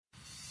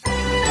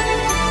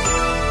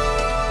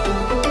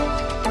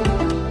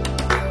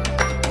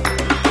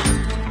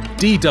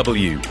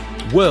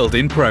DW World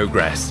in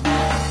Progress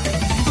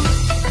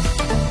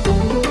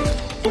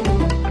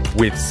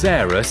with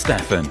Sarah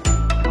Stephan.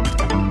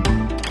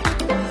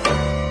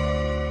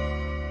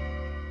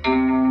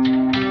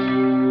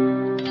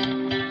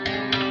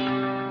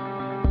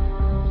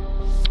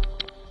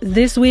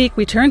 This week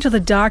we turn to the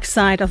dark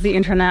side of the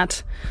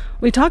internet.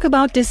 We talk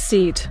about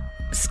deceit,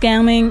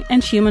 scamming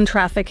and human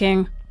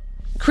trafficking.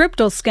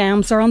 Crypto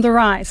scams are on the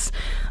rise,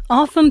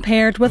 often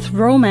paired with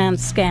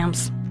romance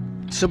scams.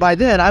 So by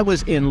then, I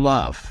was in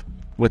love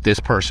with this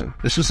person.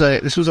 This was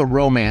a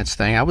romance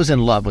thing. I was in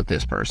love with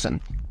this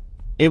person.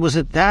 It was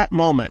at that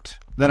moment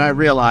that I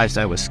realized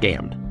I was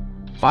scammed.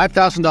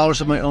 $5,000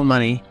 of my own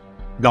money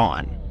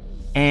gone,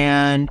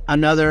 and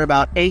another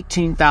about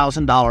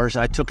 $18,000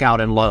 I took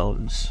out in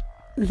loans.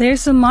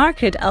 There's a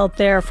market out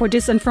there for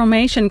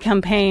disinformation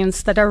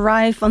campaigns that are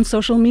rife on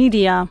social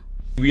media.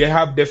 We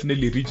have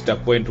definitely reached a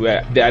point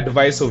where the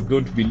advice of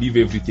don't believe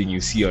everything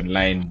you see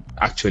online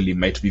actually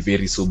might be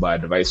very sober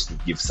advice to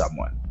give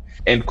someone.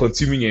 And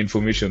consuming your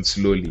information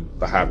slowly,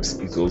 perhaps,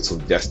 is also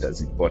just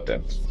as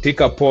important. Take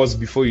a pause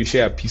before you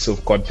share a piece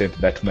of content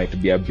that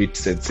might be a bit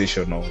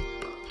sensational.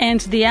 And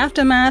the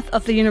aftermath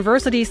of the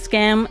university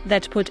scam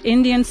that put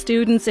Indian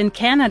students in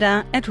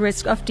Canada at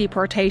risk of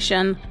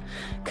deportation.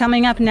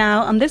 Coming up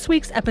now on this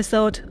week's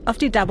episode of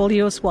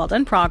DW's World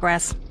in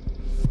Progress.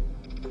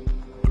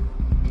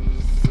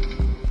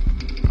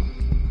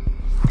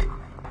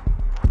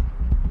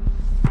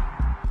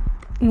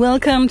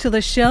 Welcome to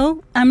the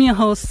show. I'm your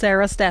host,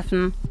 Sarah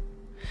Stephan.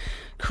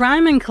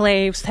 Crime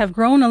enclaves have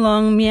grown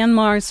along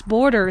Myanmar's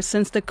border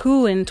since the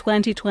coup in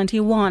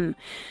 2021.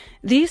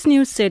 These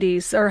new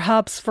cities are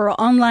hubs for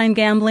online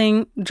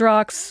gambling,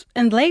 drugs,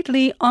 and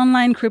lately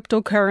online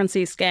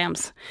cryptocurrency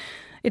scams.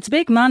 It's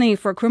big money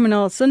for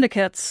criminal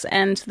syndicates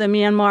and the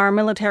Myanmar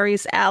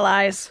military's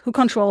allies who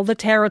control the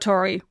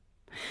territory.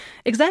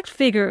 Exact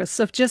figures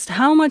of just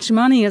how much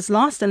money is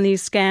lost in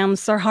these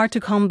scams are hard to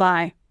come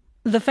by.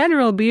 The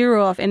Federal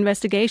Bureau of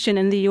Investigation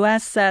in the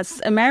U.S.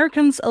 says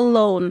Americans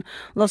alone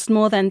lost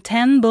more than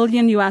 $10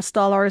 billion in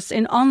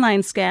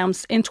online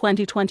scams in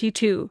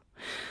 2022.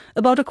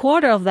 About a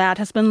quarter of that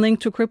has been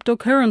linked to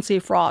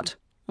cryptocurrency fraud,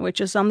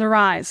 which is on the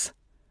rise.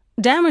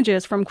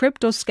 Damages from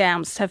crypto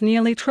scams have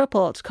nearly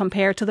tripled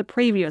compared to the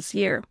previous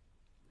year.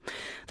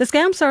 The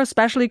scams are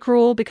especially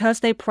cruel because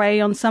they prey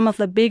on some of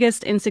the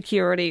biggest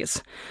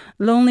insecurities: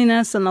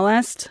 loneliness in the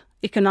West,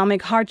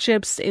 economic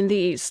hardships in the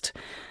East.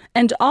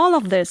 And all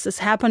of this is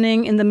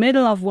happening in the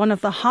middle of one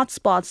of the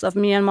hotspots of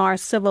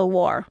Myanmar's civil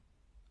war.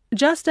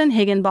 Justin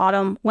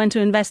Higginbottom went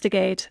to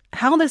investigate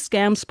how the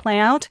scams play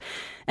out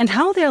and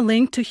how they're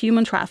linked to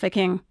human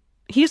trafficking.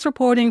 He's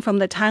reporting from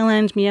the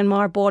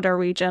Thailand-Myanmar border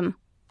region.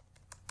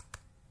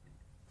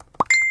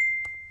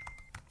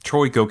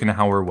 Troy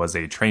Gokenhauer was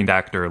a trained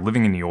actor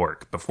living in New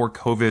York before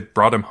COVID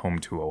brought him home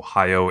to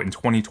Ohio in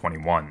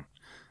 2021.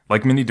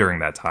 Like many during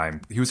that time,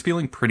 he was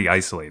feeling pretty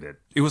isolated.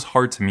 It was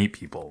hard to meet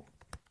people.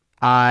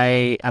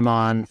 I am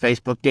on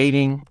Facebook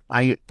dating.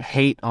 I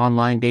hate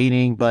online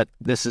dating, but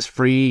this is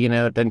free,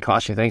 it doesn't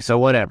cost you anything, so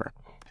whatever.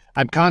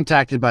 I'm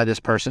contacted by this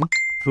person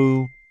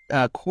who,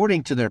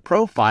 according to their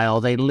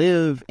profile, they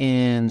live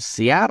in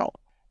Seattle.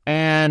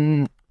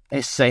 And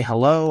they say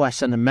hello. I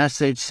send a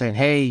message saying,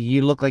 hey,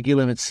 you look like you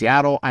live in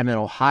Seattle. I'm in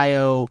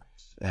Ohio.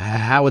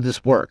 How would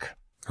this work?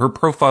 Her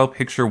profile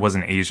picture was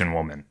an Asian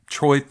woman.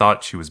 Troy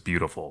thought she was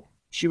beautiful.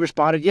 She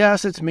responded,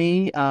 yes, it's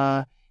me.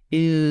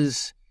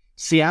 Is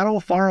Seattle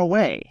far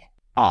away?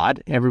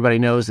 Odd. Everybody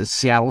knows that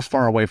Seattle's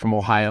far away from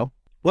Ohio.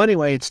 Well,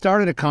 anyway, it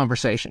started a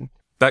conversation.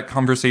 That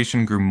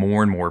conversation grew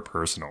more and more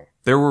personal.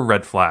 There were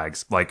red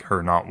flags, like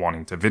her not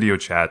wanting to video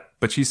chat,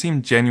 but she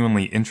seemed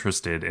genuinely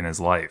interested in his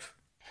life.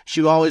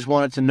 She always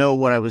wanted to know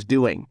what I was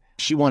doing.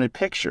 She wanted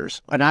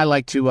pictures, and I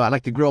like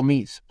to grill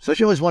meats. So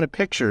she always wanted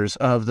pictures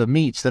of the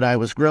meats that I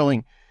was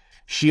grilling.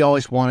 She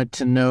always wanted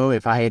to know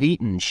if I had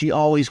eaten. She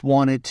always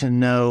wanted to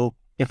know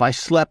if I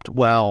slept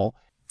well.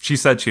 She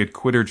said she had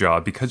quit her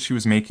job because she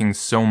was making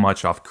so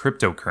much off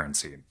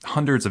cryptocurrency,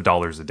 hundreds of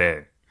dollars a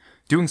day,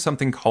 doing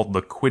something called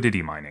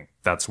liquidity mining.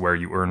 That's where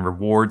you earn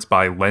rewards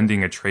by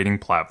lending a trading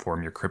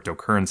platform your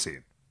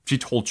cryptocurrency. She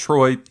told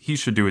Troy he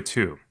should do it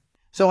too.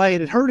 So I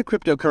had heard of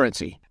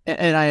cryptocurrency,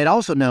 and I had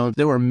also known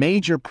there were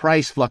major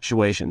price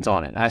fluctuations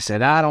on it. I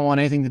said, I don't want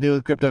anything to do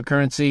with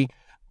cryptocurrency,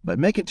 but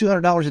making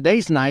 $200 a day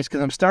is nice because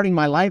I'm starting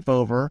my life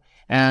over.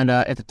 And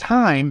at the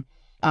time,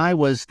 I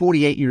was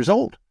 48 years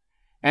old.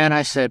 And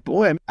I said,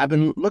 boy, I've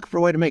been looking for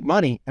a way to make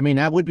money.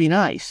 That would be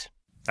nice.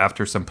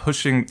 After some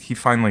pushing, he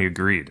finally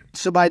agreed.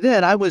 So by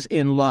then, I was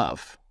in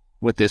love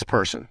with this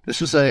person. This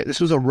was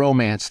a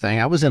romance thing.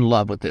 I was in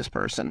love with this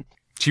person.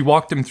 She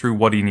walked him through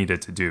what he needed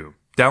to do.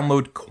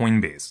 Download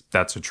Coinbase.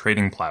 That's a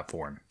trading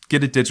platform.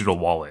 Get a digital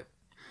wallet.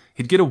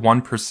 He'd get a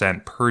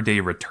 1% per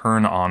day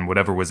return on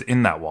whatever was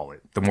in that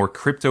wallet. The more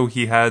crypto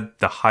he had,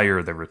 the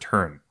higher the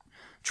return.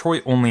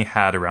 Troy only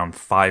had around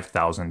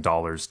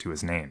 $5,000 to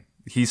his name.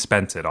 He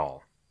spent it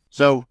all.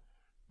 So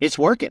it's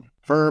working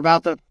for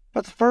about the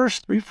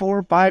first 3,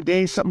 4, 5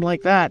 days, something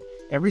like that.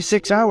 Every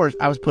 6 hours,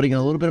 I was putting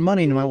a little bit of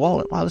money into my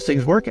wallet. Wow, this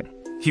thing's working.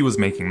 He was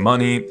making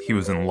money, he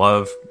was in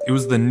love, it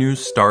was the new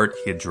start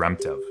he had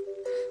dreamt of.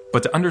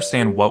 But to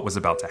understand what was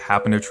about to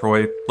happen to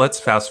Troy, let's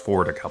fast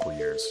forward a couple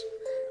years.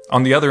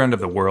 On the other end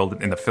of the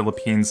world, in the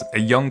Philippines, a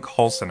young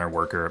call center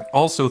worker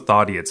also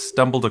thought he had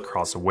stumbled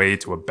across a way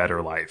to a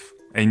better life,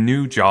 a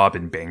new job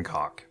in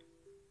Bangkok.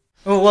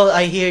 Oh, well,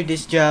 I hear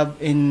this job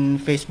in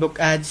Facebook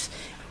ads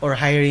or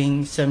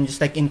hiring some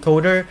just like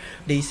encoder.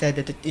 They said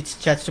that it's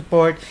chat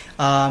support.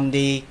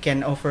 They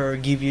can offer or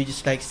give you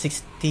just like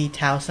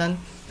 60,000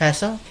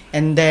 peso.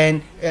 And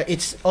then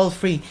it's all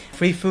free.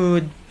 Free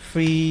food,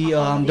 free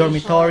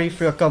dormitory,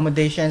 free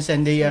accommodations,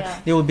 and they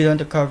will be able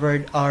to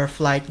cover our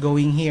flight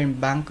going here in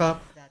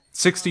Bangkok.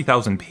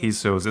 60,000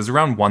 pesos is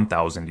around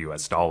 1,000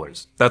 US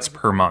dollars. That's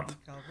per month.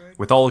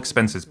 With all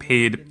expenses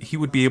paid, he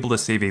would be able to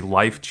save a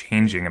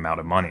life-changing amount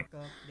of money.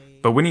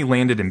 But when he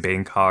landed in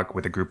Bangkok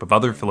with a group of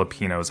other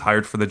Filipinos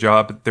hired for the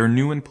job, their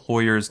new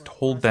employers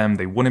told them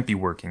they wouldn't be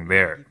working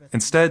there.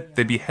 Instead,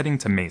 they'd be heading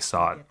to Mae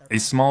Sot, a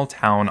small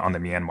town on the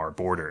Myanmar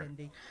border.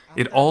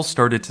 It all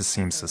started to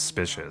seem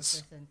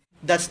suspicious.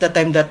 That's the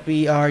time that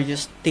we are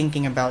just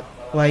thinking about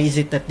why is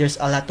it that there's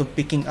a lot of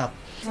picking up.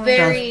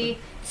 Very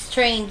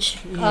strange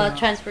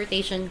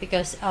transportation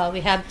because we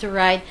have to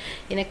ride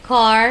in a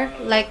car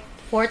like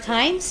 4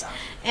 times,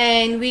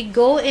 and we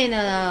go in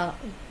a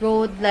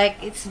road like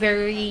it's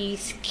very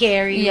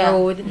scary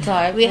road.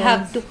 Dark. We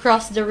have to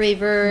cross the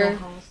river.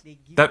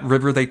 That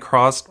river they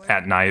crossed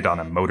at night on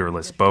a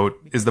motorless boat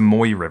is the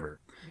Moi River.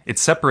 It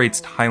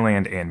separates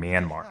Thailand and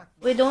Myanmar.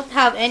 We don't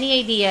have any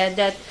idea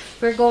that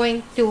we're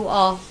going to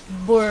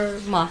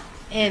Burma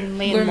in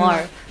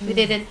Myanmar. We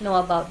didn't know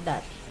about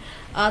that.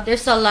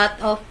 There's a lot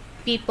of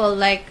people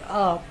like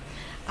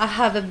I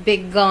have a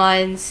big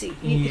guns.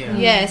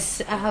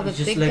 Yes, I have It's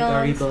a just big like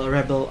guns.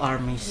 rebel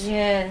armies.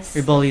 Yes.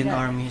 Rebellion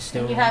armies.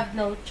 You have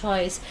no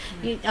choice.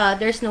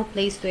 There's no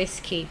place to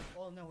escape.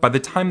 By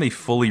the time they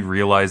fully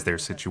realized their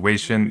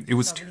situation, it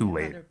was too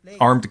late.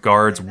 Armed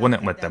guards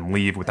wouldn't let them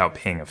leave without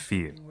paying a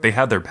fee. They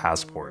had their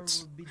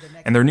passports.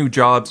 And their new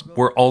jobs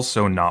were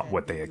also not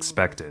what they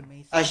expected.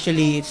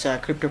 Actually, it's a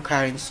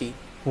cryptocurrency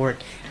work.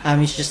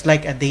 It's just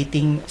like a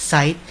dating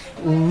site.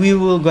 We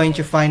will going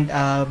to find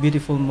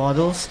beautiful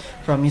models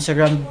from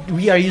Instagram.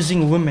 We are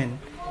using women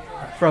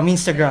from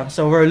Instagram,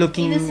 so we're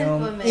looking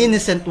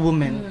innocent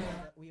women.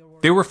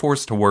 They were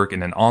forced to work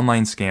in an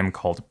online scam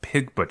called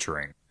pig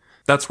butchering.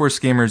 That's where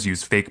scammers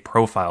use fake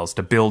profiles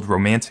to build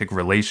romantic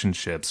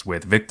relationships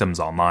with victims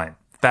online,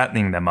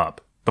 fattening them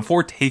up,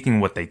 before taking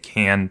what they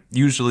can,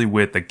 usually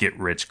with a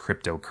get-rich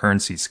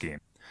cryptocurrency scheme.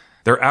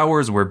 Their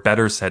hours were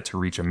better set to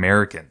reach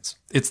Americans.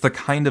 It's the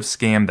kind of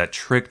scam that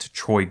tricked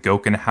Troy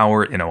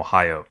Gokenhauer in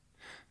Ohio.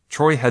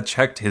 Troy had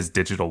checked his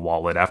digital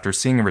wallet after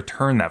seeing a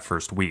return that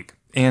first week,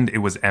 and it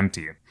was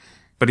empty.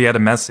 But he had a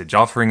message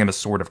offering him a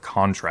sort of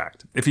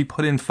contract. If he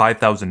put in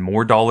 $5,000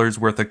 more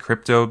worth of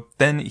crypto,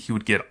 then he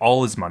would get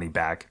all his money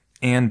back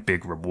and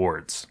big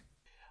rewards.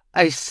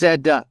 I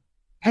said,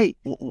 hey,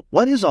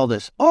 what is all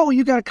this? Oh,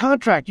 you got a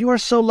contract. You are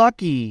so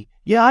lucky.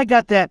 Yeah, I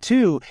got that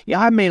too.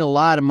 Yeah, I made a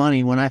lot of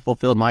money when I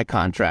fulfilled my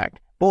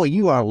contract. Boy,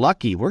 you are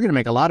lucky. We're going to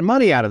make a lot of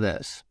money out of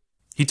this.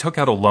 He took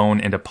out a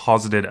loan and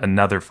deposited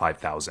another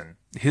 $5,000.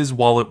 His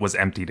wallet was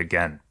emptied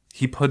again.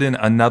 He put in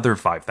another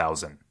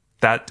 $5,000.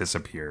 That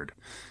disappeared.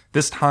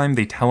 This time,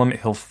 they tell him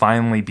he'll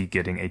finally be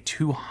getting a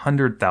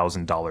 $200,000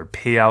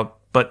 payout,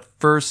 but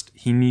first,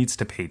 he needs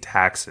to pay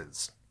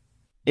taxes.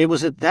 It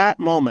was at that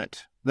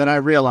moment that I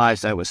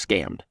realized I was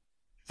scammed.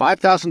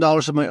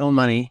 $5,000 of my own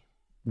money,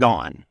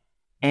 gone.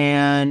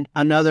 And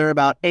another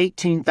about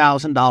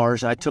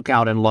 $18,000 I took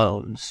out in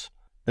loans.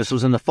 This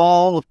was in the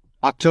fall of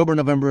October,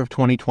 November of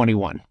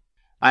 2021.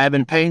 I have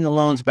been paying the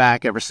loans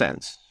back ever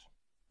since.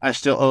 I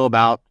still owe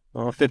about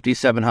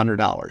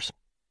 $5,700.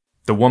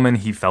 The woman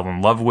he fell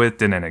in love with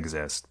didn't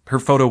exist. Her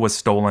photo was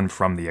stolen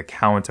from the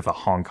account of a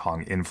Hong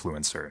Kong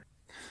influencer.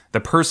 The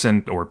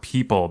person, or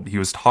people, he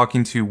was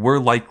talking to were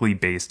likely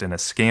based in a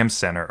scam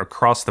center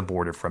across the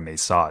border from Mae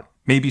Sot,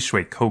 maybe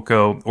Shui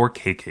Koko or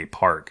KK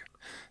Park.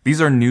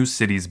 These are new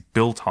cities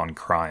built on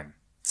crime.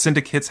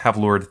 Syndicates have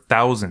lured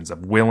thousands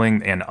of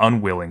willing and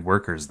unwilling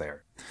workers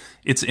there.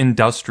 It's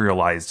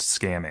industrialized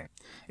scamming.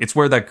 It's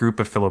where that group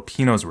of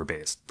Filipinos were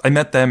based. I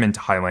met them in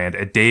Thailand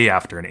a day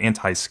after an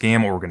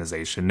anti-scam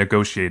organization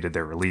negotiated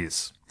their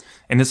release.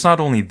 And it's not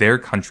only their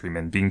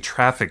countrymen being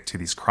trafficked to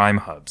these crime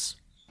hubs.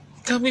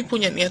 Kami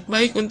punya niat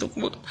baik untuk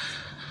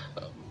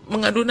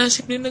mengadu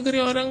nasib di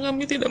negeri orang.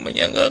 Kami tidak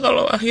menyangka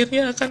kalau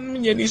akhirnya akan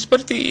menjadi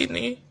seperti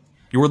ini.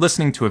 You were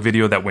listening to a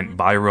video that went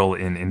viral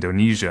in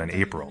Indonesia in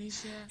April.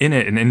 In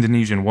it, an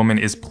Indonesian woman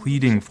is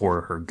pleading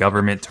for her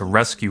government to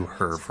rescue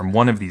her from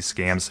one of these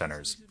scam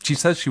centers. She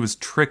says she was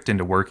tricked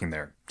into working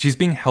there. She's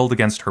being held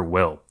against her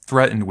will,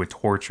 threatened with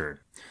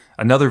torture.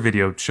 Another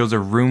video shows a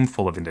room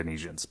full of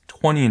Indonesians,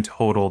 20 in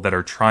total, that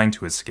are trying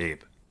to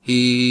escape.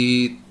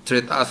 He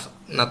treat us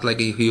not like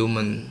a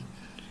human.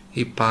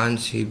 He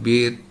punched, he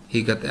beat,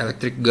 he got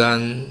electric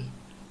gun,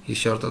 he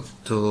shot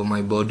to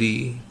my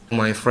body.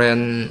 My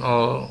friend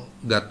all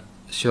got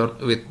shot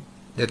with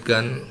That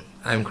gun,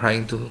 I'm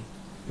crying too.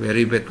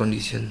 Very bad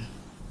condition.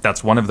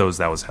 That's one of those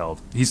that was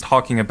held. He's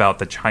talking about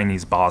the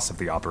Chinese boss of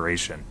the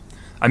operation.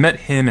 I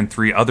met him and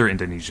 3 other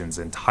Indonesians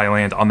in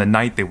Thailand on the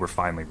night they were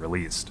finally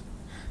released.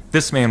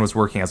 This man was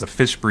working as a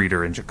fish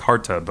breeder in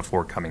Jakarta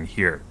before coming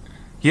here.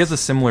 He has a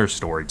similar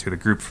story to the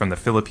group from the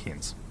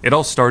Philippines. It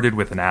all started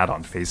with an ad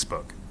on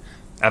Facebook.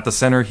 At the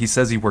center, he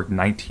says he worked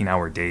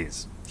 19-hour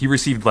days. He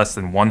received less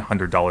than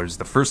 $100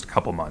 the first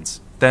couple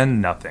months, then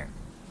nothing.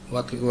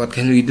 What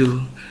can we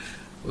do?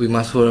 We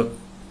must work.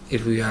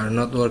 If we are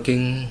not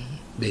working,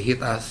 they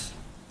hit us.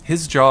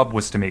 His job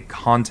was to make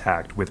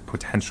contact with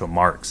potential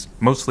marks,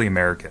 mostly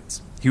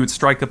Americans. He would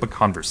strike up a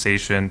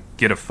conversation,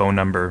 get a phone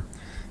number,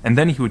 and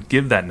then he would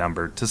give that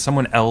number to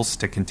someone else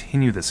to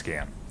continue the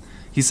scam.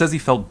 He says he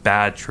felt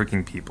bad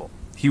tricking people.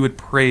 He would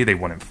pray they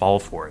wouldn't fall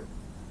for it.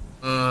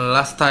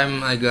 Last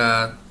time I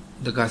got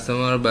the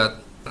customer,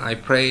 but I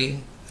pray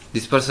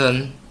this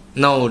person,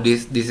 no,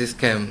 this is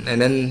scam,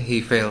 and then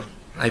he failed.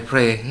 I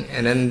pray,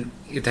 and then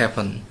it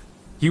happened.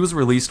 He was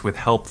released with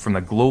help from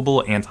the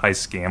Global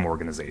Anti-Scam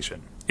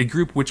Organization, a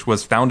group which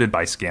was founded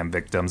by scam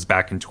victims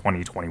back in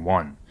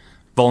 2021.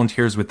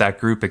 Volunteers with that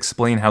group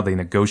explain how they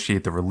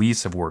negotiate the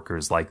release of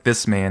workers like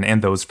this man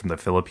and those from the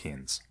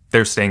Philippines.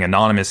 They're staying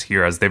anonymous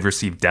here as they've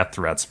received death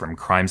threats from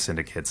crime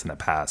syndicates in the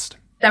past.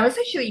 There was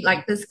actually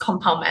like this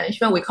compound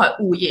management, we call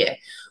it 物业,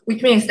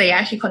 which means they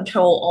actually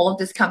control all of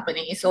these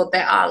companies. So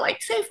there are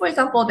like, say for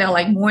example, there are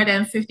like more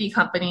than 50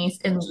 companies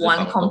in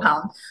one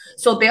compound.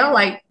 So they're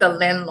like the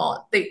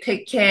landlord. They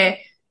take care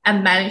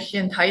and manage the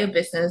entire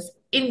business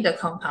in the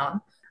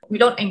compound. We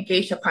don't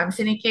engage the crime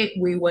syndicate.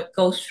 We would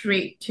go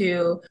straight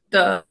to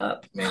the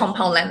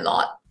compound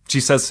landlord. She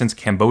says since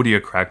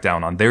Cambodia cracked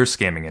down on their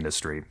scamming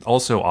industry,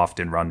 also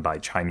often run by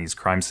Chinese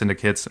crime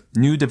syndicates,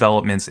 new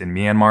developments in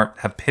Myanmar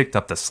have picked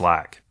up the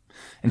slack.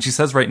 And she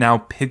says right now,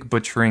 pig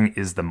butchering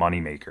is the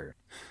moneymaker.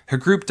 Her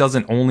group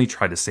doesn't only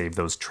try to save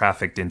those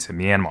trafficked into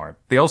Myanmar,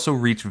 they also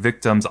reach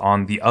victims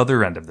on the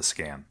other end of the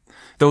scam,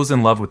 those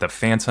in love with the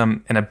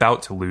phantom and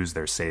about to lose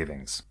their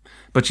savings.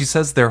 But she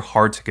says they're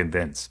hard to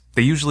convince.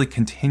 They usually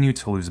continue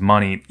to lose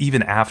money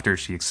even after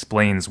she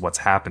explains what's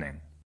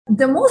happening.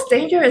 The most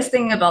dangerous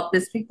thing about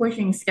this pig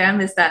butchering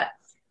scam is that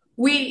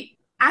we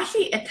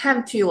actually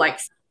attempt to like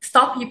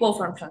stop people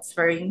from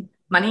transferring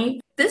money.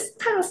 This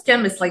kind of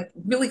scam is like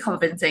really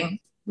convincing.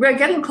 We're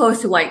getting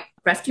close to like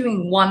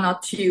rescuing 1 or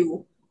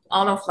 2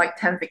 out of like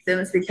 10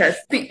 victims because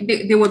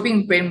they were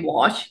being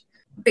brainwashed.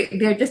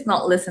 They're just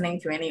not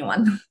listening to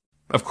anyone.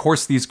 Of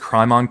course, these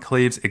crime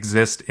enclaves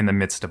exist in the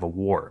midst of a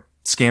war.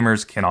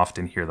 Scammers can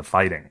often hear the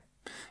fighting.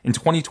 In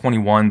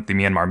 2021, the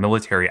Myanmar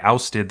military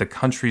ousted the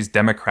country's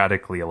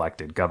democratically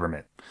elected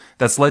government.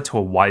 That's led to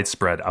a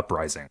widespread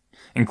uprising,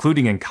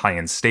 including in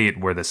Cayenne State,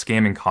 where the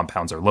scamming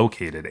compounds are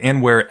located,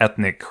 and where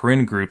ethnic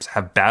Karen groups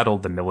have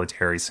battled the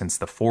military since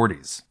the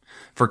 40s.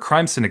 For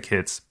crime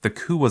syndicates, the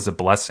coup was a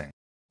blessing.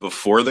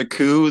 Before the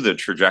coup, the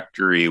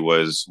trajectory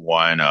was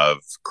one of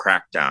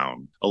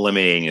crackdown,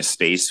 eliminating a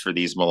space for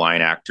these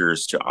malign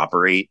actors to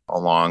operate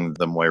along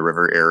the Moy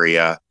River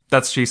area.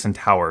 That's Jason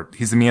Tower.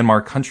 He's the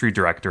Myanmar country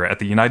director at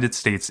the United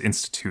States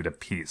Institute of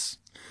Peace.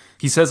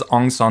 He says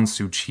Aung San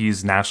Suu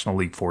Kyi's National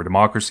League for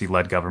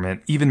Democracy-led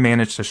government even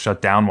managed to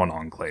shut down one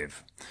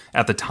enclave.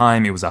 At the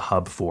time, it was a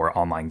hub for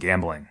online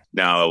gambling.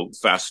 Now,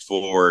 fast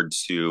forward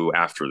to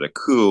after the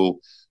coup,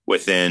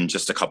 within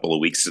just a couple of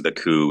weeks of the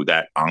coup,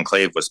 that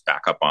enclave was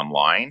back up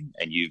online.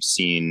 And you've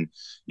seen,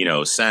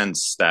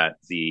 since that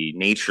the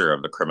nature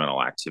of the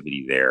criminal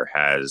activity there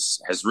has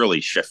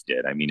really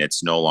shifted. I mean,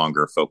 it's no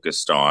longer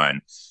focused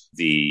on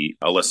the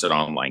illicit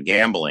online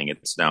gambling.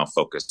 It's now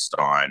focused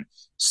on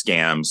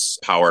scams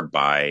powered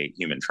by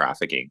human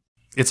trafficking.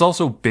 It's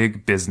also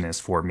big business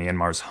for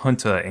Myanmar's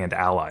junta and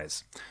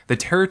allies. The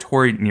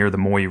territory near the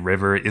Moy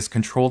River is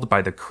controlled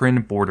by the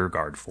Karen Border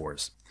Guard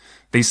Force.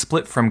 They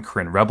split from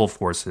Karen rebel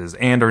forces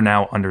and are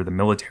now under the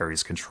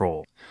military's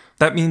control.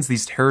 That means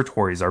these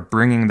territories are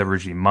bringing the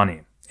regime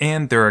money,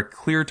 and they're a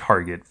clear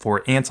target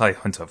for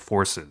anti-junta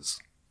forces.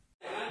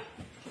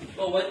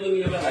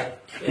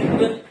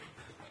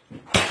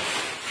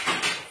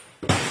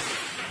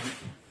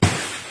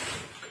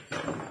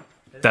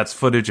 That's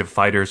footage of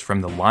fighters from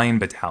the Lion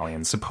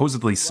Battalion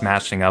supposedly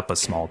smashing up a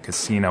small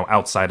casino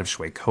outside of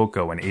Shwe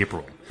Koko in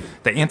April.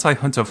 The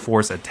anti-junta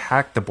force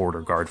attacked the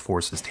Border Guard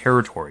Force's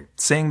territory,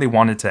 saying they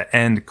wanted to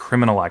end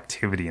criminal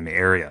activity in the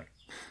area.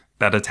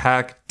 That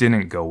attack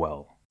didn't go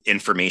well.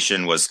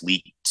 Information was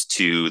leaked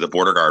to the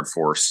Border Guard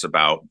Force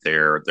about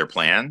their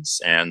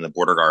plans, and the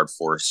Border Guard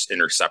Force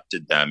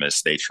intercepted them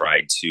as they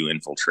tried to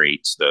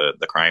infiltrate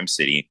the crime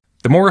city.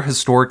 The more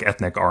historic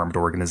ethnic armed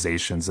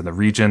organizations in the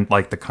region,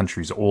 like the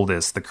country's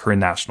oldest, the Karen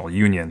National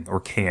Union,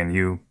 or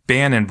KNU,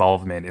 ban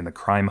involvement in the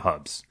crime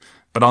hubs.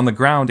 But on the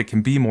ground, it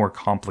can be more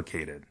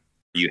complicated.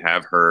 You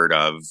have heard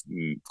of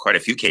quite a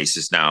few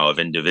cases now of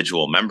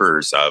individual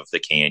members of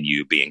the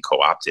KNU being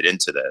co-opted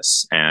into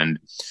this. And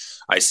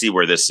I see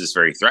where this is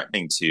very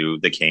threatening to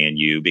the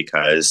KNU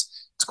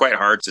because It's quite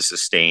hard to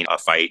sustain a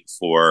fight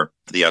for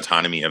the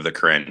autonomy of the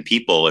Karen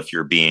people if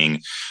you're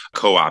being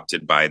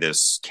co-opted by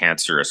this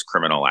cancerous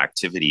criminal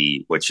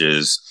activity, which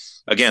is,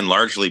 again,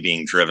 largely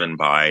being driven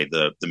by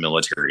the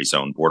military's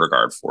own border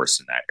guard force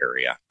in that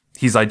area.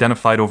 He's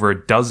identified over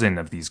a dozen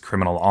of these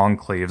criminal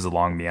enclaves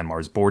along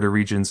Myanmar's border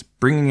regions,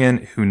 bringing in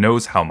who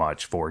knows how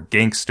much, for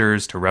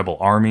gangsters to rebel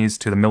armies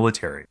to the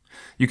military.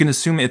 You can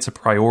assume it's a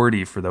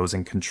priority for those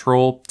in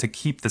control to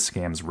keep the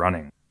scams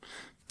running.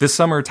 This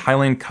summer,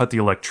 Thailand cut the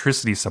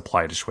electricity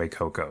supply to Shui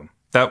Koko.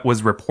 That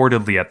was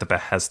reportedly at the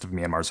behest of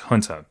Myanmar's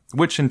junta,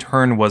 which in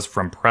turn was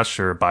from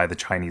pressure by the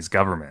Chinese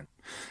government.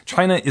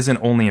 China isn't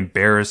only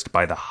embarrassed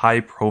by the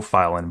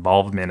high-profile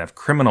involvement of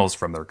criminals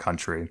from their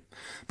country,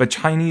 but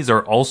Chinese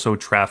are also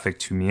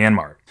trafficked to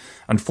Myanmar.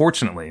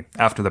 Unfortunately,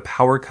 after the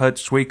power cut,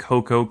 Shui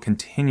Koko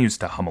continues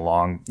to hum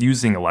along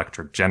using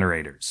electric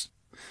generators.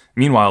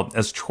 Meanwhile,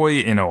 as Choi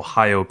in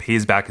Ohio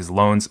pays back his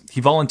loans,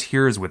 he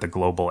volunteers with a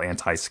global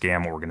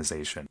anti-scam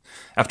organization.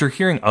 After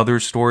hearing other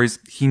stories,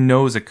 he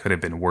knows it could have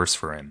been worse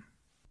for him.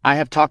 I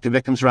have talked to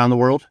victims around the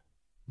world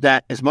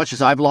that as much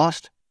as I've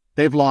lost,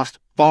 they've lost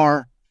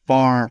far,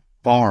 far,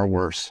 far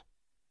worse.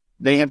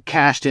 They have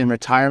cashed in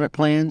retirement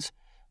plans.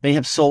 They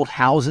have sold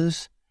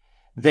houses.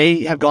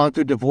 They have gone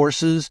through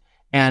divorces.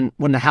 And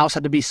when the house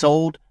had to be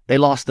sold, they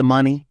lost the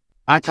money.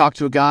 I talked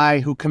to a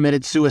guy who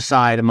committed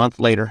suicide a month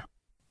later.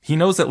 He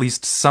knows at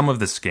least some of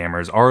the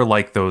scammers are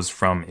like those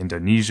from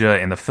Indonesia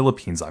and the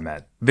Philippines I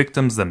met,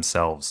 victims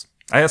themselves.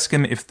 I ask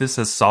him if this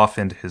has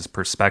softened his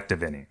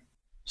perspective any.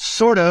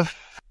 Sort of,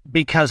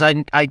 because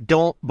I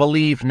don't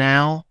believe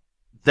now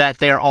that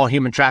they are all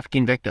human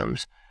trafficking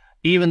victims.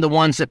 Even the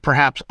ones that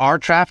perhaps are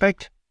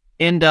trafficked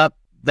end up,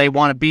 they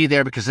want to be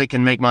there because they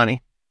can make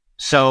money.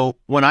 So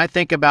when I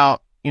think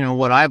about,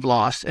 what I've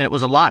lost, and it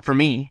was a lot for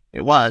me,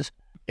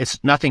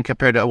 it's nothing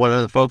compared to what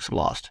other folks have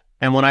lost.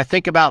 And when I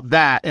think about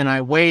that and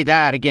I weigh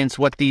that against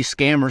what these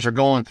scammers are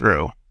going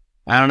through,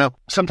 I don't know,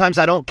 sometimes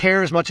I don't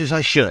care as much as I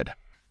should.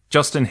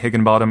 Justin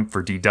Higginbottom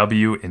for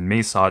DW in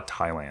Mae Sot,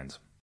 Thailand.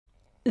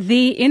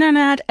 The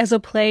internet as a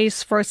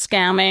place for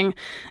scamming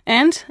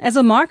and as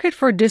a market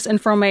for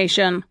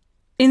disinformation.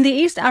 In the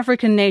East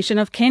African nation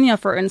of Kenya,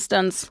 for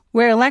instance,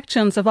 where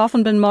elections have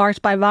often been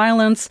marked by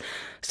violence,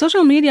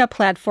 social media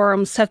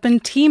platforms have been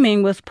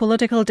teeming with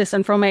political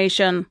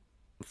disinformation.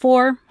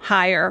 For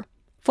hire.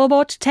 For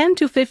about $10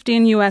 to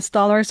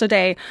 $15 a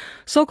day,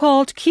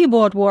 so-called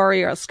keyboard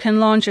warriors can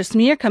launch a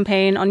smear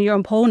campaign on your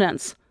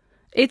opponents.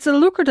 It's a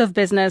lucrative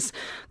business,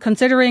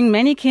 considering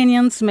many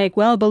Kenyans make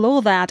well below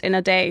that in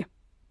a day.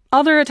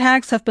 Other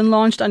attacks have been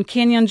launched on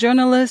Kenyan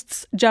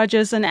journalists,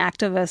 judges, and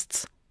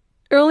activists.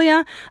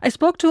 Earlier, I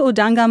spoke to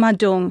Odanga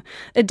Madung,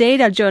 a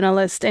data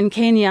journalist in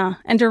Kenya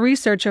and a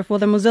researcher for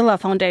the Mozilla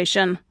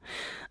Foundation.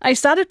 I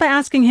started by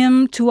asking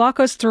him to walk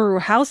us through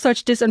how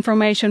such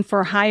disinformation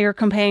for hire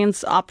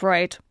campaigns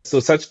operate. So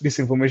such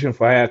disinformation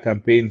for hire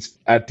campaigns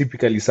are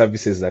typically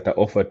services that are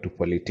offered to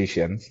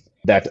politicians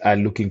that are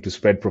looking to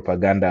spread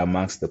propaganda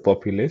amongst the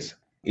populace.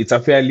 It's a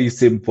fairly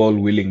simple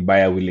willing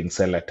buyer, willing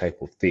seller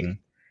type of thing,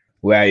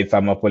 where if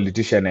I'm a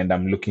politician and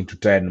I'm looking to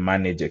try and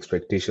manage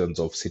expectations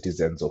of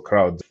citizens or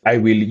crowds, I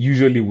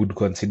would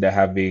consider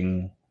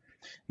having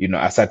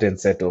a certain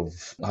set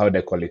of, how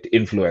they call it,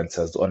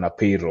 influencers on a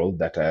payroll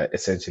that are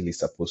essentially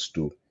supposed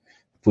to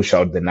push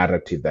out the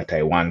narrative that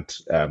I want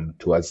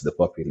towards the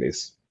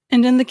populace.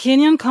 And in the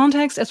Kenyan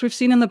context, as we've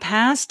seen in the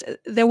past,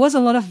 there was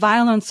a lot of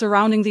violence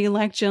surrounding the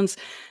elections.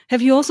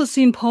 Have you also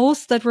seen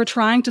posts that were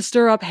trying to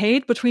stir up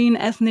hate between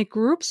ethnic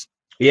groups?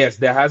 Yes,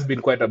 there has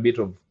been quite a bit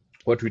of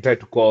what we try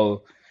to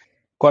call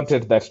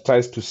content that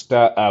tries to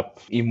stir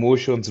up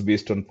emotions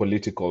based on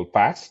political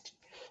past.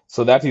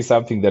 So that is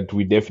something that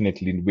we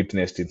definitely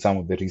witnessed in some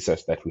of the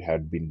research that we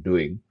had been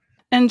doing.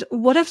 And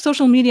what have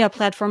social media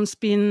platforms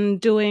been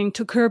doing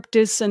to curb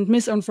dis and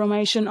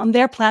misinformation on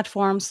their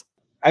platforms?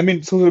 I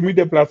mean, social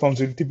media platforms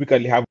will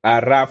typically have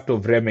a raft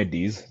of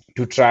remedies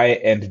to try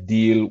and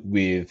deal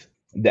with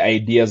the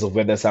ideas of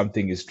whether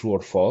something is true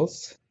or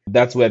false.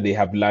 That's where they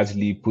have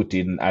largely put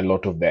in a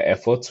lot of their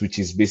efforts, which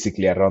is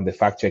basically around the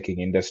fact-checking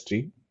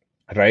industry,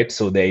 right?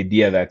 So the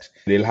idea that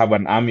they'll have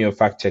an army of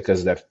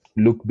fact-checkers that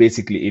look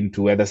basically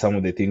into whether some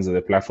of the things on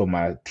the platform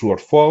are true or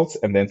false.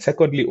 And then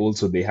secondly,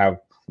 also they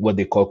have what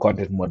they call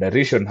content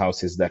moderation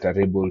houses that are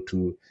able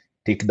to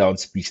take down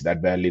speech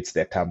that violates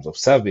their terms of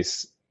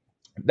service.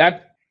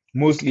 That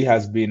mostly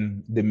has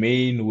been the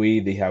main way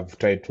they have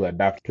tried to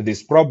adapt to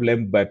this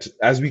problem. But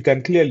as we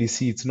can clearly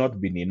see, it's not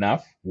been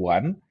enough,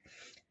 one.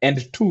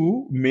 And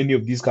two, many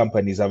of these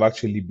companies have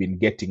actually been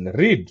getting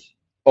rid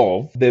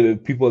of the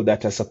people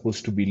that are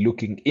supposed to be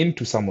looking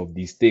into some of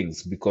these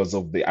things because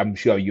of I'm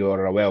sure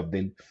you're aware of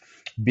the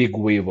big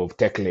wave of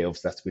tech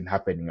layoffs that's been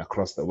happening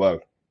across the world.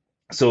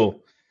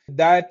 So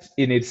that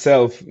in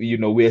itself,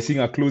 we're seeing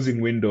a closing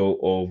window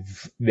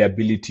of the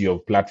ability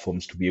of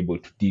platforms to be able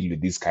to deal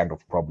with these kind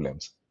of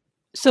problems.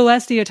 So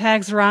as the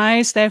attacks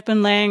rise, they've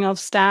been laying off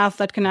staff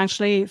that can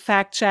actually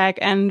fact check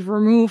and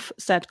remove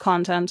said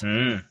content.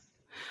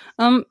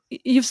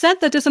 You've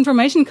said that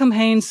disinformation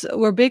campaigns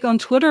were big on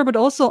Twitter, but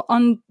also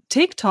on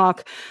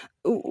TikTok.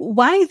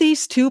 Why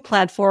these two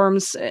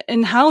platforms,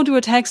 and how do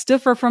attacks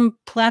differ from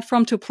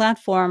platform to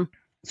platform?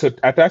 So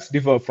attacks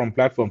differ from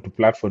platform to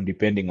platform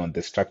depending on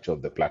the structure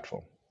of the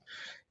platform.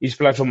 Each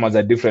platform has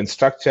a different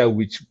structure,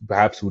 which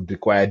perhaps would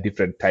require a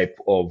different type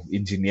of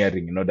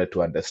engineering in order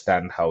to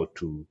understand how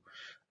to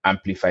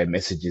amplify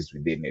messages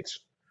within it.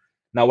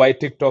 Now, why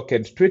TikTok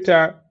and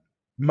Twitter?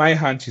 My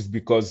hunch is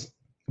because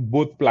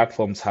both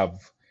platforms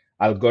have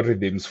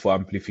algorithms for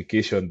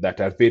amplification that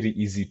are very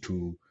easy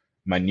to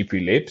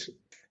manipulate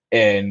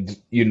and,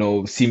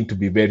 seem to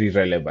be very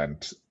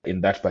relevant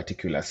in that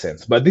particular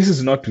sense. But this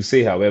is not to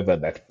say, however,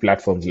 that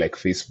platforms like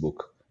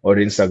Facebook or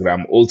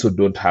Instagram also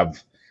don't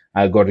have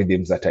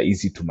algorithms that are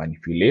easy to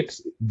manipulate.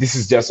 This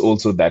is just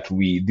also that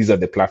these are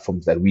the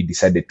platforms that we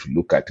decided to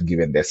look at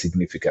given their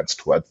significance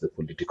towards the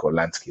political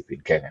landscape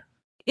in Kenya.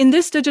 In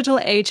this digital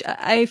age,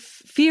 I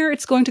fear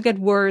it's going to get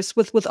worse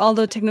with all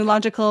the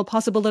technological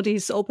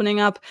possibilities opening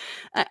up.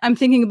 I'm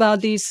thinking about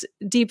these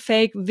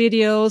deepfake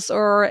videos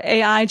or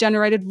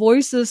AI-generated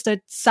voices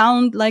that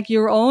sound like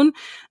your own,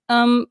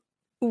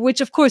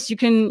 which of course you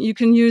can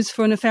use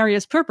for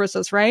nefarious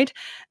purposes, right?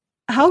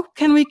 How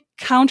can we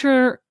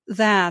counter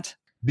that?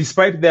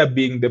 Despite there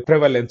being the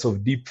prevalence of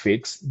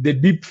deepfakes, the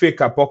deepfake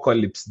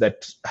apocalypse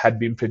that had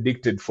been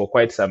predicted for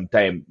quite some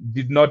time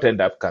did not end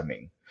up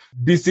coming.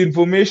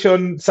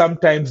 Disinformation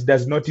sometimes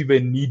does not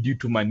even need you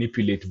to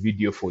manipulate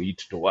video for it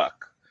to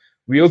work.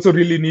 We also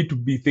really need to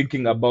be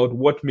thinking about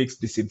what makes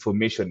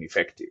disinformation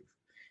effective.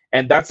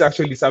 And that's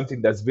actually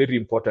something that's very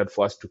important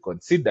for us to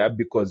consider,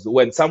 because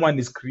when someone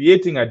is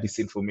creating a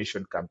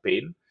disinformation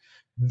campaign,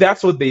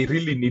 that's what they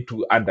really need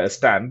to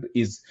understand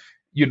is,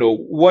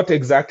 what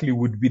exactly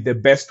would be the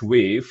best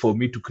way for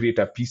me to create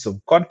a piece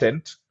of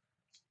content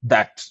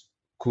that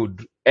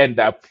could end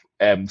up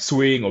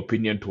swaying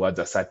opinion towards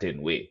a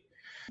certain way.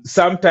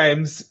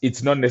 Sometimes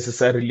it's not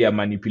necessarily a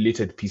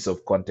manipulated piece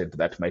of content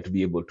that might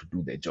be able to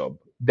do the job.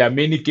 There are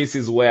many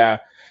cases where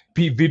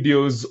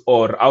videos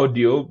or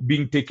audio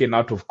being taken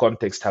out of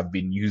context have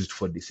been used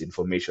for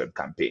disinformation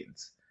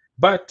campaigns.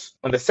 But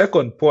on the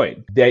second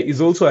point, there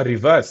is also a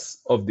reverse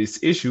of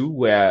this issue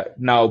where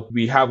now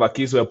we have a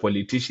case where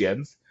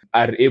politicians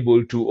are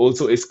able to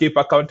also escape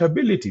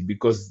accountability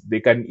because they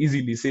can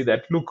easily say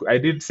that, look, I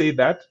did say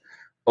that,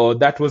 or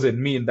that wasn't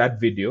me in that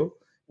video.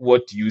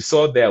 What you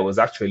saw there was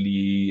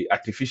actually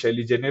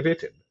artificially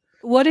generated.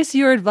 What is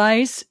your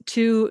advice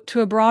to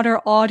a broader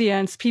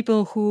audience,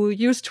 people who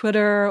use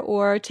Twitter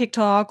or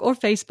TikTok or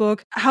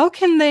Facebook? How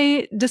can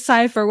they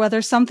decipher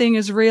whether something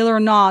is real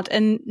or not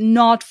and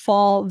not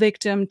fall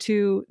victim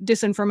to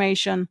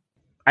disinformation?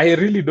 I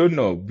really don't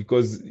know,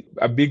 because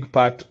a big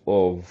part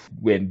of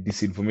when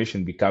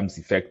disinformation becomes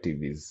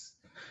effective is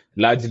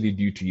largely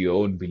due to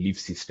your own belief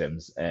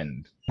systems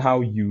and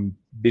how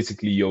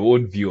your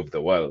own view of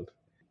the world.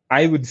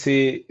 I would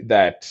say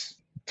that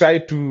try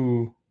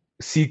to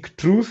seek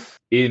truth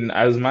in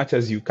as much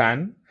as you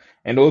can.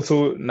 And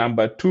also,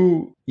 number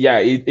two,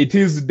 it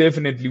is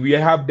definitely, we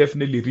have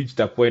definitely reached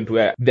a point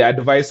where the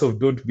advice of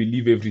don't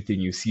believe everything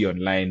you see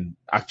online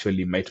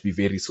actually might be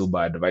very sober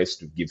advice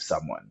to give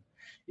someone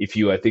if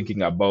you are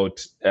thinking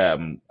about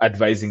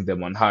advising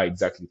them on how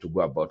exactly to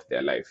go about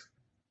their life.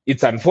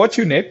 It's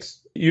unfortunate.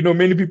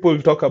 Many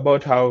people talk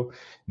about how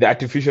the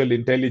artificial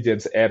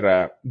intelligence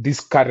era, this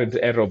current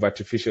era of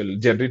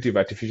generative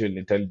artificial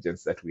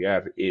intelligence that we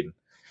are in,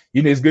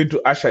 is going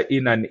to usher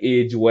in an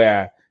age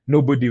where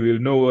nobody will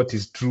know what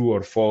is true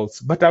or false.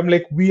 But I'm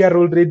like, we are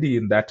already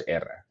in that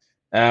era.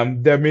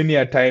 There are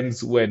many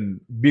times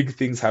when big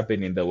things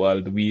happen in the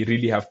world, we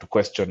really have to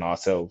question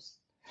ourselves.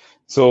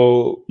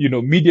 So,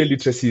 media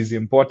literacy is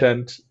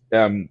important,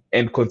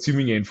 and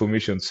consuming your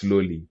information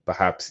slowly,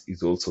 perhaps,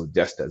 is also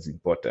just as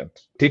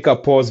important. Take a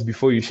pause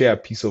before you share a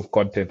piece of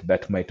content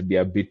that might be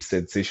a bit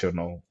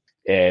sensational,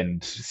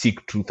 and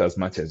seek truth as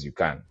much as you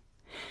can.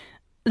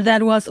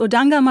 That was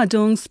Odanga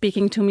Madung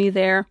speaking to me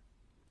there.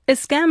 A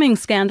scamming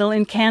scandal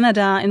in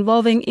Canada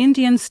involving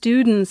Indian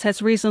students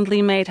has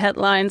recently made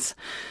headlines.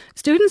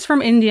 Students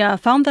from India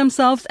found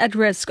themselves at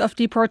risk of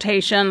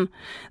deportation.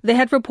 They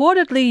had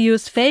reportedly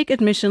used fake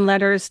admission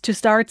letters to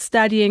start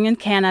studying in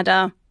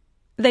Canada.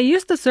 They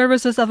used the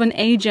services of an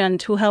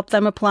agent who helped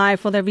them apply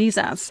for their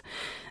visas.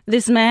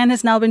 This man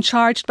has now been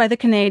charged by the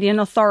Canadian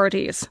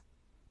authorities.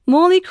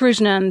 Murali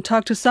Krishnan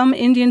talked to some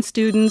Indian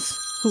students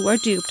who were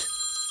duped.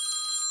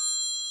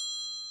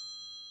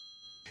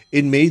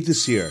 In May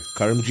this year,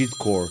 Karamjit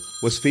Kaur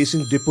was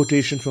facing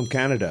deportation from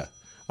Canada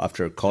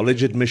after a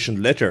college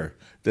admission letter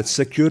that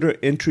secured her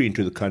entry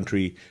into the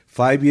country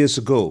 5 years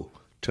ago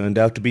turned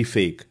out to be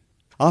fake.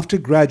 After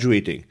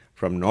graduating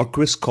from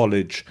Norquist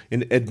College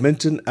in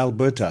Edmonton,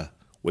 Alberta,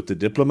 with a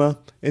diploma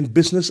in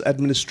Business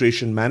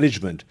Administration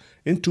Management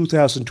in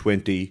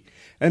 2020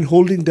 and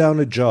holding down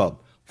a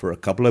job for a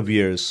couple of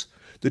years,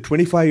 the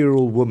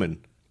 25-year-old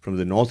woman from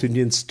the North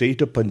Indian state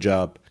of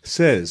Punjab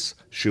says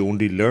she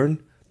only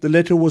learned the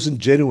letter wasn't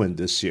genuine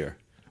this year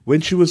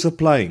when she was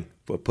applying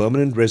for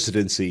permanent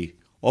residency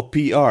or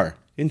PR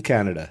in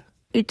Canada.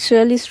 It's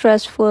really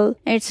stressful.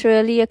 It's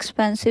really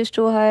expensive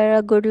to hire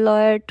a good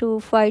lawyer to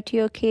fight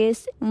your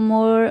case.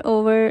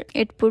 Moreover,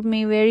 it put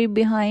me very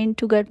behind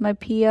to get my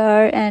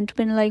PR, and it's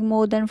been like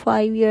more than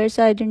 5 years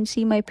I didn't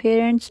see my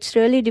parents. It's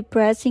really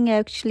depressing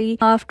actually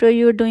after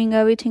you're doing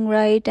everything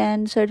right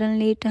and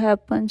suddenly it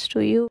happens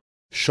to you.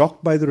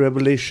 Shocked by the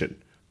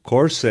revelation,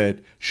 Kaur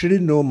said she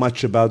didn't know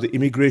much about the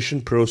immigration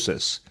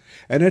process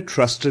and had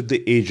trusted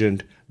the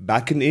agent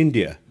back in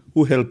India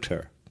who helped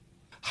her.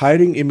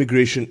 Hiring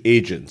immigration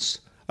agents,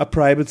 a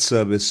private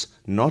service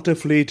not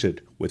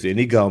affiliated with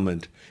any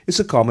government, is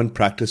a common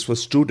practice for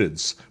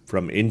students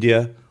from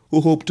India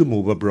who hope to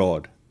move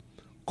abroad.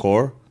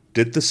 Kaur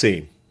did the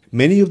same.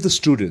 Many of the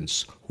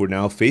students who are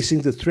now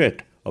facing the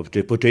threat of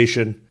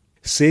deportation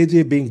say they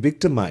are being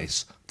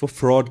victimized for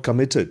fraud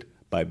committed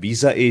by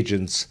visa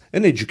agents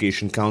and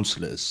education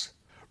counselors.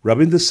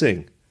 Ravinder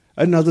Singh,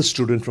 another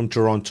student from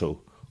Toronto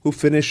who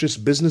finished his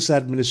business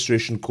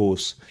administration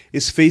course,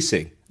 is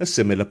facing a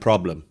similar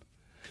problem.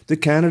 The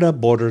Canada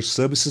Border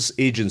Services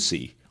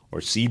Agency, or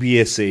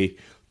CBSA,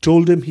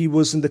 told him he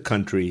was in the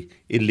country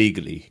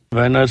illegally.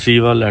 When I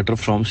receive a letter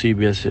from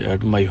CBSA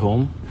at my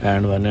home,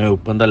 and when I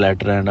open the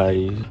letter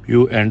and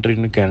you enter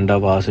in Canada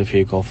was a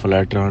fake offer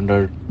letter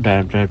under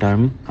that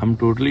time, I'm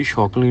totally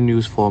shocking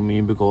news for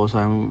me because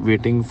I'm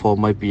waiting for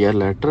my PR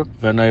letter.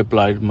 When I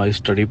applied my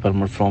study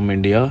permit from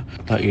India,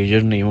 the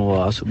agent name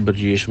was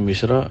Brajesh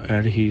Mishra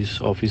and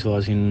his office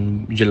was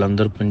in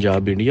Jalandhar,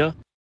 Punjab, India.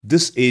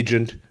 This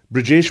agent,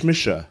 Brajesh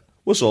Mishra,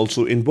 was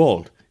also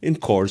involved in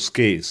Kaur's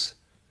case.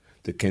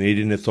 The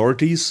Canadian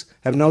authorities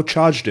have now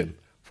charged him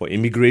for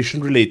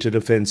immigration-related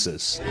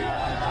offences.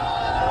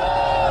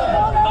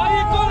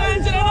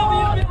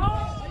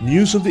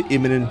 News of the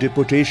imminent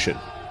deportation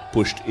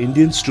pushed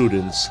Indian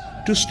students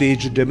to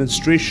stage a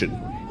demonstration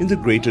in the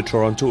Greater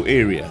Toronto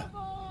area.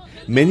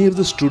 Many of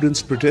the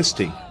students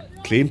protesting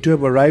claim to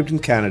have arrived in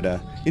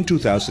Canada in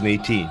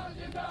 2018.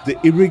 The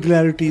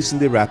irregularities in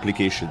their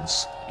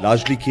applications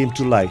largely came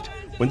to light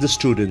when the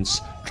students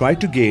tried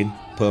to gain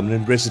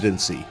permanent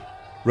residency.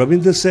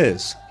 Ravinder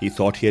says he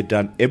thought he had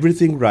done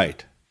everything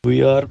right.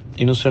 We are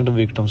innocent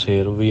victims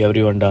here.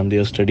 Everyone done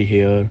their study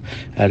here,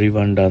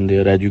 everyone done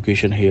their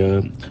education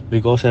here.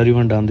 Because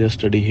everyone done their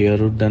study here,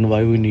 then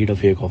why we need a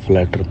fake offer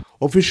letter?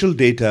 Official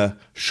data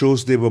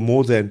shows there were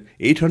more than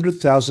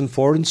 800,000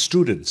 foreign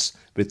students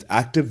with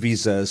active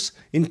visas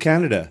in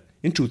Canada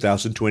in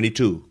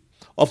 2022.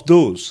 Of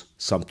those,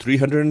 some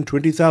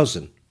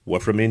 320,000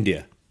 were from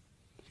India.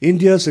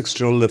 India's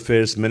External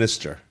Affairs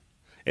Minister,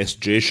 S.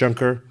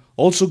 Jaishankar,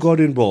 also got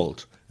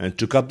involved and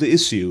took up the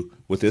issue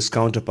with his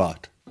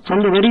counterpart.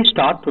 From the very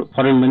start,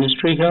 Foreign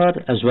Ministry here,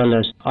 as well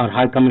as our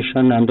High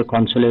Commission and the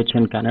consulates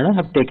in Canada,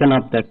 have taken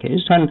up the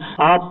case. And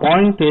our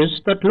point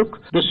is that, look,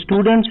 the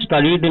students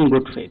studied in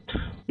good faith.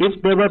 If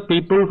there were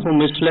people who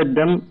misled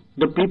them,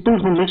 the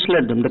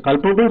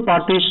culpable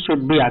parties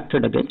should be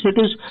acted against. It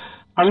is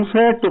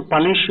unfair to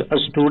punish a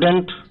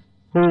student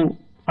who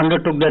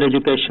undertook their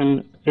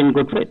education in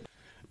good faith.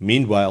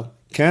 Meanwhile,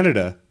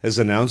 Canada has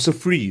announced a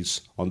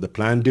freeze on the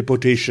planned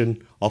deportation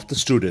of the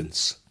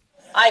students.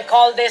 I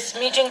call this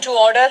meeting to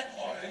order.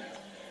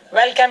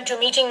 Welcome to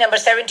meeting number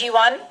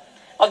 71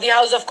 of the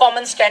House of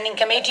Commons Standing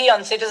Committee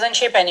on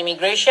Citizenship and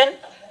Immigration.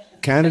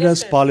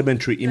 Canada's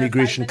Parliamentary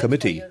Immigration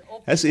Committee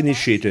has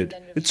initiated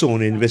its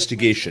own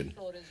investigation,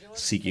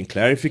 seeking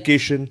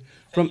clarification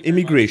from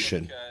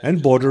immigration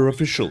and border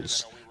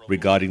officials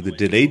regarding the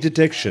delayed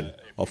detection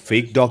of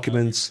fake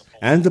documents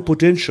and the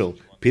potential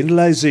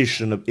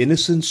penalization of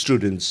innocent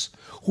students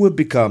who have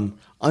become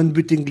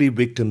unwittingly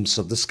victims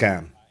of the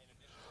scam.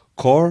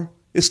 Kaur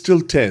is still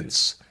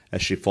tense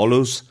as she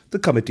follows the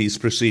committee's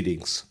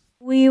proceedings.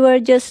 We were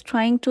just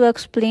trying to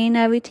explain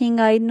everything.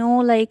 I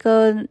know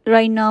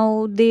right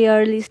now they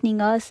are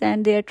listening us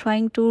and they are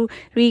trying to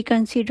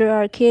reconsider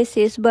our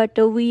cases, but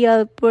we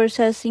are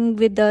processing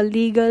with the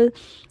legal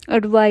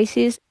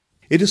advices.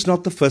 It is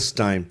not the first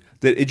time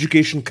that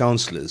education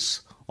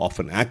counselors,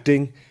 often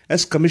acting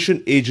as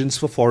commission agents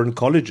for foreign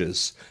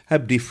colleges,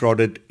 have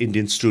defrauded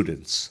Indian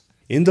students.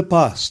 In the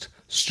past,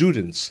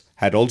 students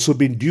had also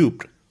been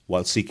duped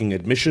while seeking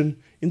admission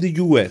in the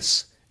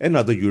US and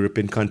other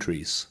European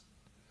countries.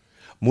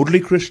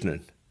 Murali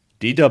Krishnan,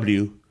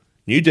 DW,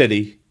 New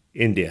Delhi,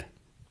 India.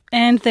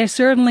 And there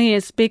certainly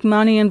is big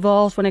money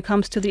involved when it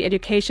comes to the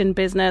education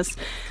business.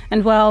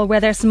 And well, where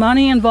there's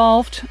money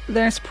involved,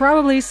 there's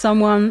probably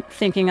someone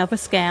thinking of a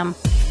scam.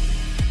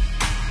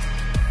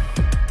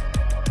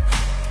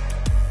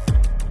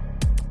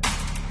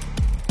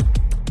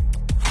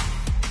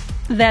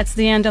 That's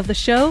the end of the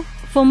show.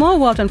 For more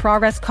World in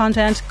Progress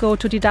content, go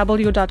to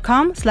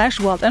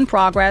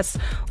dw.com/worldinprogress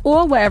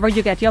or wherever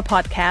you get your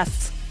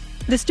podcasts.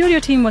 The studio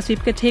team was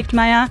Wiebke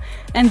Tegtmeier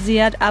and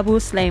Ziad Abu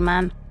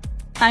Sleiman.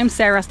 I'm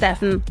Sarah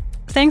Steffen.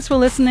 Thanks for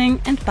listening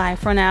and bye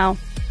for now.